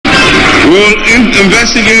We will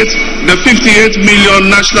investigate the 58 million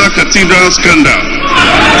National Cathedral scandal.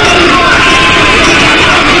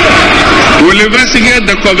 We will investigate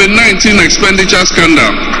the COVID-19 expenditure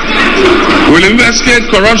scandal. We will investigate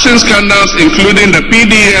corruption scandals including the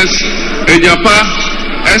PDS, Ejapa,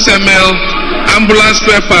 SML, ambulance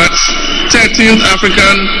spare parts, 13th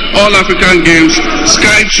All-African Games,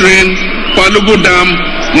 SkyTrain, Palugu Dam,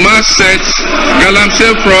 mass sex,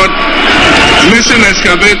 Galamsey fraud, missing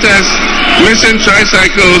excavators, missing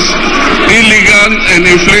tricycles, illegal and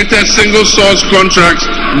inflated single source contracts,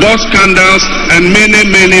 bus scandals, and many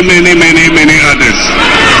others.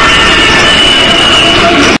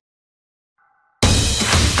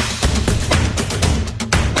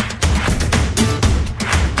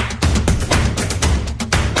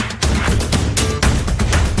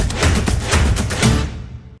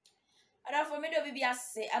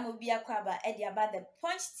 I'm a be a crabber, Eddie about the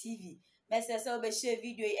Punch TV. Messrs. Over share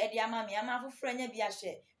video, Eddie Amami, I'm a friend of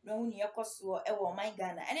Yashe, no near Kosovo, my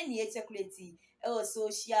Ghana, and any circulating,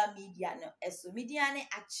 social media, so mediane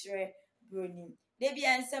actual burning. They be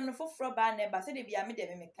and some for Froban, but they be a midday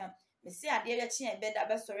mecam. Messi, I dare chin bed at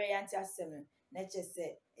best story and seven. Nature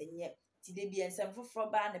say, and yet, today be and some for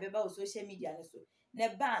Froban, about social media, so.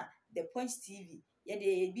 Neba, the Punch TV, yet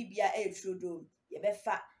they be a true dome, ye be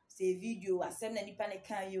fat. Say video a send any panic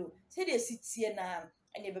can you say they sit here now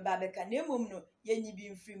and you babeka name no ye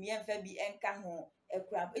be free me and be enka ho a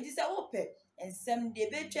crab. It is a open and some day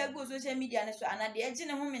be go social media and so and the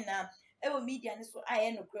agent woman now ever media and so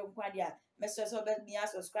I no crab quadia Mr. Sobert me a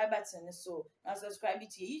subscribe button so now subscribe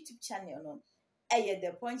to your YouTube channel no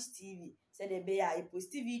the Punch TV said the be a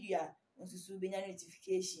post video on to be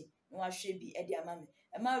notification no I should be at their mammy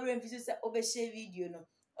and my room is over share video no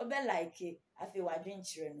obe like I feel I drink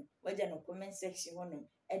children whether no comment section one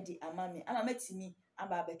Eddie Amami I'm a metimi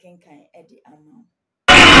aba bekenkan Eddie Amam.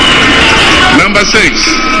 Number 6,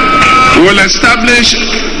 we will establish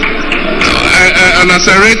an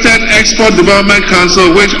accelerated export development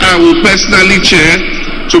council which I will personally chair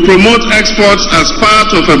to promote exports as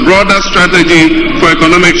part of a broader strategy for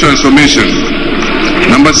economic transformation.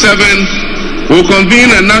 Number 7, we will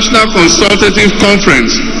convene a national consultative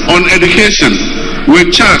conference on education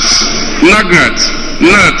with CHAS, NAGRAT,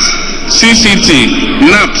 NAT, CCT,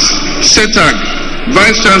 NAPS, CETAG,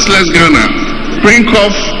 Vice Chancellors Ghana,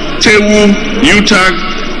 PRINCOF, TEWU, UTAG,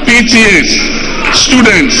 PTAs,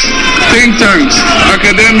 students, think tanks,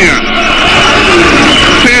 academia,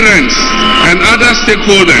 parents, and other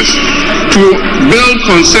stakeholders to build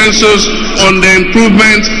consensus on the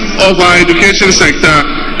improvement of our education sector,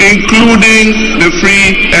 including the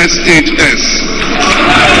free SHS.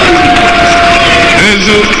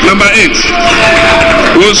 Number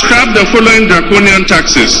 8, we'll scrap the following draconian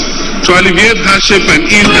taxes to alleviate hardship and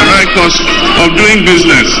ease the high cost of doing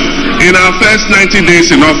business in our first 90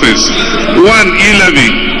 days in office. 1. E-levy.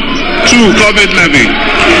 2. COVID levy.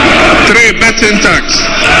 3. Betting tax.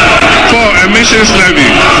 4. Emissions levy.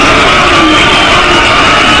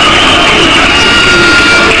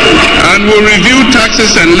 And will review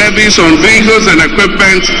taxes and levies on vehicles and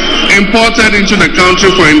equipment imported into the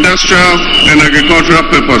country for industrial and agricultural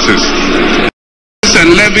purposes.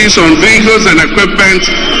 And levies on vehicles and equipment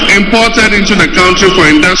imported into the country for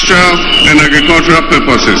industrial and agricultural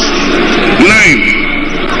purposes.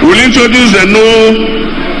 9. We'll introduce the no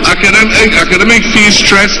academic fee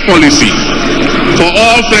stress policy for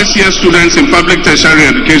all first-year students in public tertiary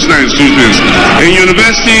educational institutions, in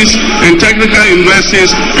universities, in technical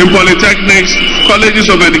universities, in polytechnics, colleges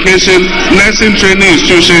of education, nursing training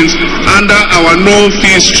institutions under our no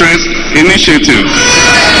fee stress initiative.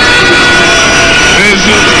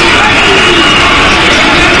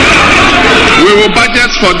 We will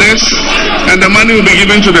budget for this and the money will be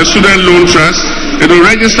given to the Student Loan Trust. It will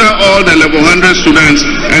register all the level 100 students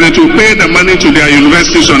and it will pay the money to their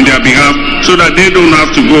universities on their behalf so that they don't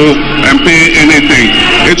have to go and pay anything.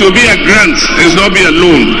 It will be a grant, it will not be a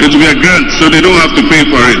loan, it will be a grant so they don't have to pay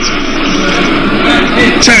for it.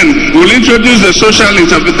 10. We'll introduce the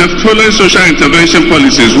following social intervention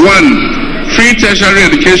policies. 1. Free tertiary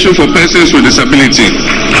education for persons with disability.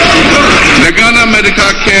 The Ghana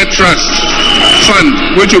Medical Care Trust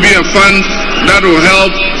Fund, which will be a fund that will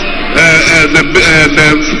help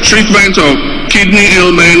the treatment of kidney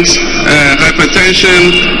ailments,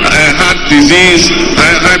 hypertension, heart disease,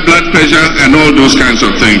 high blood pressure, and all those kinds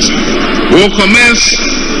of things. We'll commence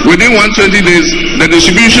within 120 days the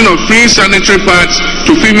distribution of free sanitary pads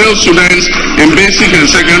to female students in basic and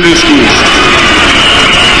secondary schools.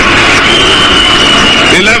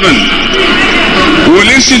 11. We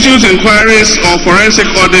will institute inquiries or forensic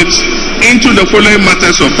audits into the following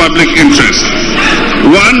matters of public interest.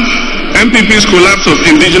 1. NPP's collapse of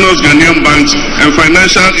indigenous Ghanaian banks and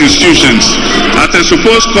financial institutions at a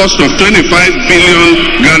supposed cost of 25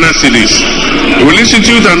 billion Ghana cedis. We will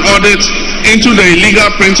institute an audit into the illegal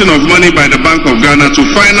printing of money by the Bank of Ghana to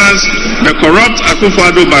finance the corrupt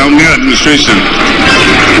Akufo-Addo Bawumia administration.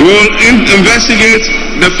 We will investigate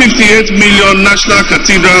the 58 million National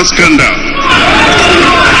Cathedral scandal.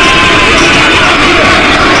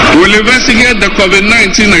 We will investigate the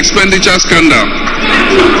COVID-19 expenditure scandal.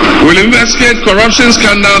 We will investigate corruption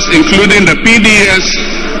scandals including the PDS,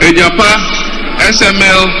 Ejapa,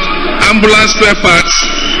 SML, ambulance spare parts,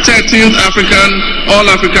 13th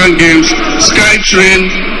All-African Games, SkyTrain,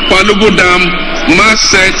 Palugu Dam, mass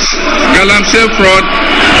sex, Galamsey fraud,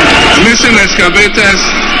 missing excavators,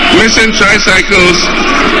 missing tricycles,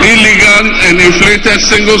 illegal and inflated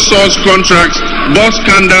single source contracts, bus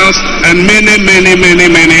scandals, and many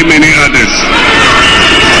others.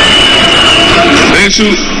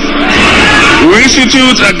 We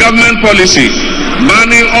institute a government policy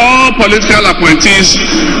banning all political appointees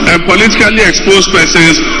and politically exposed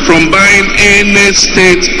persons from buying any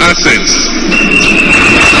state assets.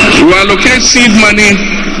 We allocate seed money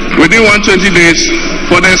within 120 days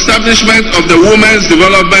for the establishment of the Women's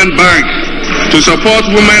Development Bank to support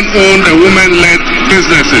women-owned and women-led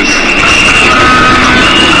businesses.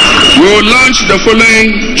 We will launch the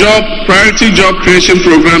following priority job creation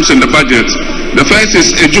programs in the budget. The first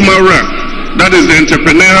is Ejumara. That is the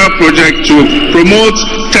entrepreneurial project to promote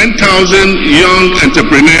 10,000 young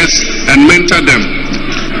entrepreneurs and mentor them.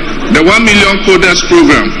 The 1 million coders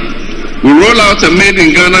program will roll out a Made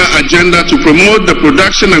in Ghana agenda to promote the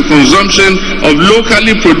production and consumption of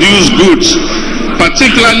locally produced goods,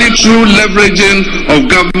 particularly through leveraging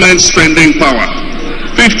of government spending power.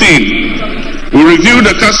 15. We review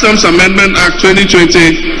the Customs Amendment Act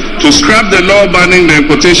 2020 to scrap the law banning the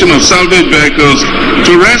importation of salvage vehicles,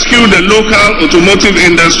 to rescue the local automotive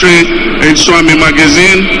industry in Swami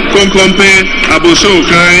Magazine, Konkompe,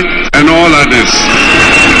 Abosokai, and all others.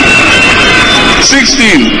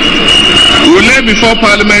 16. We lay before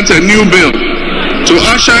Parliament a new bill to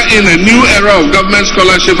usher in a new era of government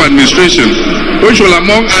scholarship administration, which will,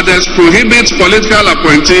 among others, prohibit political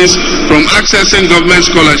appointees from accessing government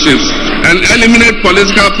scholarships and eliminate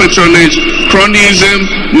political patronage, cronyism,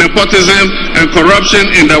 nepotism, and corruption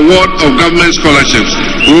in the award of government scholarships.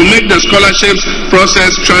 We will make the scholarships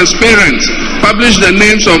process transparent, publish the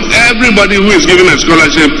names of everybody who is given a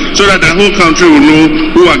scholarship so that the whole country will know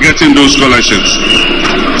who are getting those scholarships.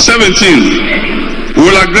 17. We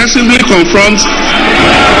will aggressively confront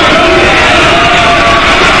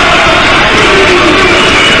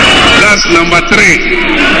that's number 3.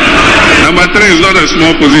 Number 3 is not a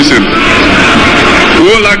small position. We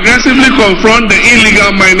will aggressively confront the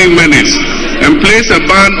illegal mining menace and place a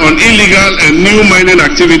ban on illegal and new mining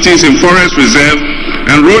activities in forest reserve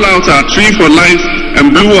and roll out our Tree for Life and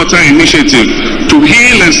Blue Water initiative to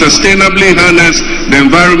heal and sustainably harness the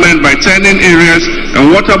environment by turning areas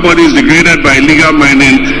and water bodies degraded by illegal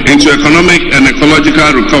mining into economic and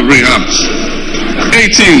ecological recovery hubs.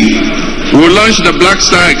 18. We will launch the Black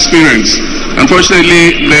Star Experience.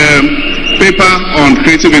 Unfortunately, the paper on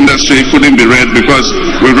creative industry couldn't be read because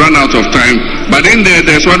we've run out of time. But in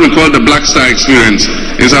there's what we call the Black Star Experience.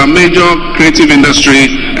 It's our major creative industry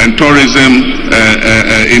and tourism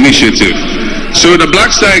initiative. So the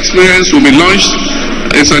Black Star Experience will be launched.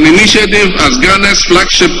 It's an initiative as Ghana's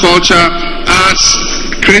flagship culture, arts,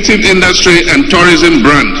 creative industry and tourism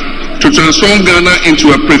brand to transform Ghana into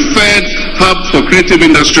a preferred hub for creative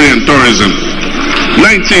industry and tourism.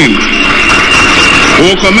 19. We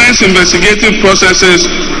will commence investigative processes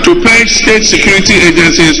to purge state security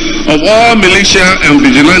agencies of all militia and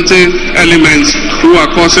vigilante elements who are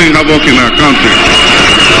causing havoc in our country.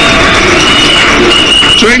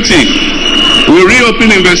 20. We will reopen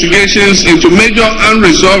investigations into major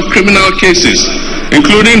unresolved criminal cases,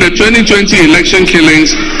 including the 2020 election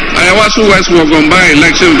killings, Ayawasu West Wagomba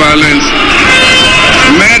election violence,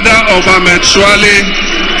 murder of Ahmed Swale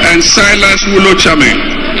and Silas Wulo Chame.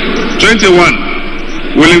 21.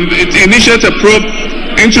 Will initiate a probe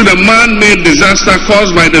into the man-made disaster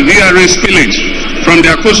caused by the VRA spillage from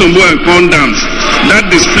the Akosombo and Kon dams that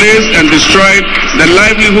displaced and destroyed the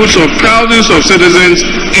livelihoods of thousands of citizens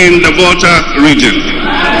in the Volta region.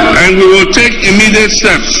 And we will take immediate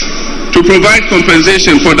steps to provide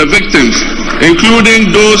compensation for the victims,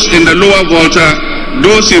 including those in the lower Volta,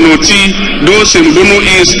 those in Oti, those in Bono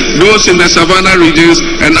East, those in the Savannah regions,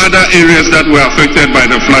 and other areas that were affected by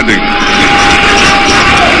the flooding.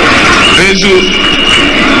 We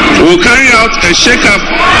will carry out a shake-up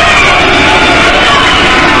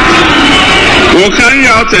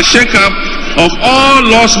of all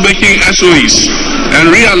loss-making SOEs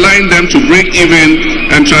and realign them to break even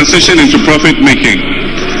and transition into profit-making.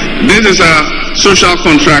 This is a social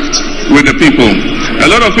contract with the people. A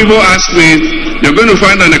lot of people ask me, you're going to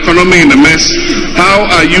find an economy in a mess. How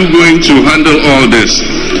are you going to handle all this?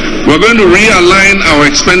 We're going to realign our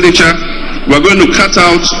expenditure. We're going to cut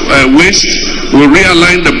out waste. We'll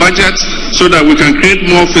realign the budget so that we can create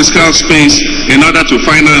more fiscal space in order to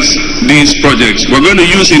finance these projects. We're going to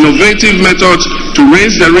use innovative methods to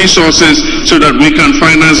raise the resources so that we can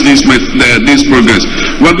finance these programs.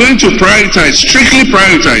 We're going to prioritize, strictly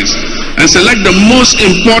prioritize, and select the most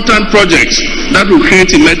important projects that will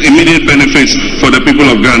create immediate benefits for the people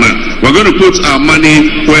of Ghana. We're going to put our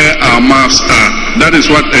money where our mouths are. That is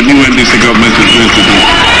what a new NDC government is going to do.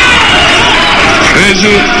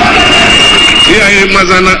 Iya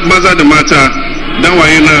maza da mata dan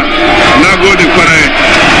waye na gode kwarai.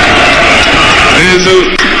 Yanzu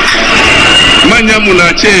manyan mu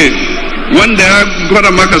na ce wanda ya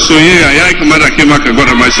gwada maka soyayya ya kamata kai maka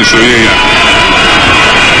gwada mashi soyayya.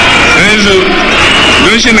 Yanzu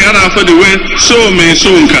don shi ne ana faɗi wai so mai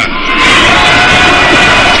sonka.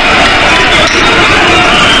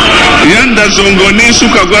 Yanda zongoni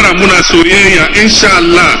suka gwada muna soyayya insha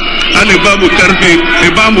Allah ale babu karfi e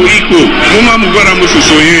bamu iko mu ma mu gwada musu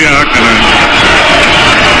soyayya haka nan.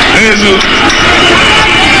 Yanzu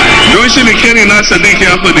don shi ne kene na Sadiq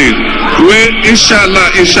ya faɗi wai insha Allah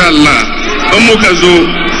in muka zo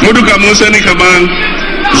mu duka mun sani kaman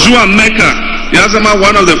zuwa Mecca ya zama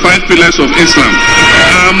one of the 5 pillars of Islam.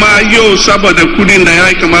 Amma yau saboda kudin da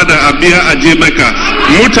ya kamata a biya a je Mecca,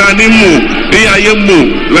 mutanen mu iyayen mu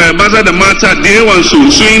maza da mata da yawan su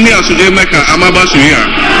yi niyya su je Mecca amma ba su iya.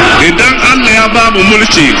 Idan Allah ya ba mu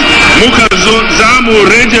mulki muka zo za mu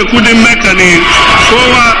rage kudin Mecca ne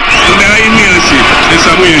kowa da ya yi niyyar shi ya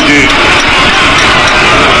samu ya je.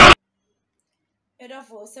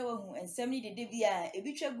 Therefore, so who and 70 debia, a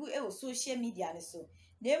bit of good social media. So,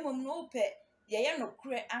 they will no pet, the no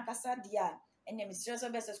cre nkansah dia, and then Mr.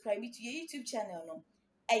 Subscribe to your YouTube channel. No,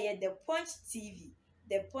 the Punch TV,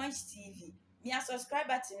 Me a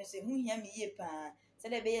subscriber to me say, who hear me ye pan,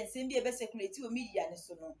 said the bay and send me a best circulative media.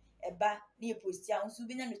 So, no, a bar near post down, so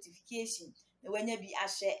be a notification. The when you be a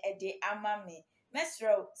share a day, amame.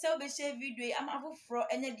 Mestro, so be share video, I'm a fro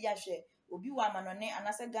and a be a share. Obi wa manone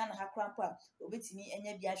anasa Ghana ha krampa obetimi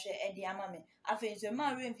enya bia hwe e de ama me afenso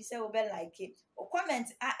ma we mfi se wo be like o comment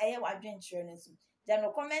a eye wadwen kire no so ja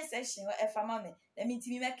no comment section wo e fa ma me na mi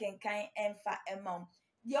ntimi mekenkan emfa emam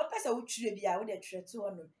de opesa wo twire bia wo de twire to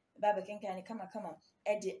no ba be kenkan ni kama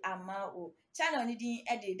e de ama o channel ni din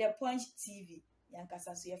e de The Punch TV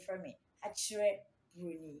yankasa so ye frame a kire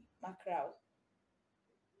broni makraw.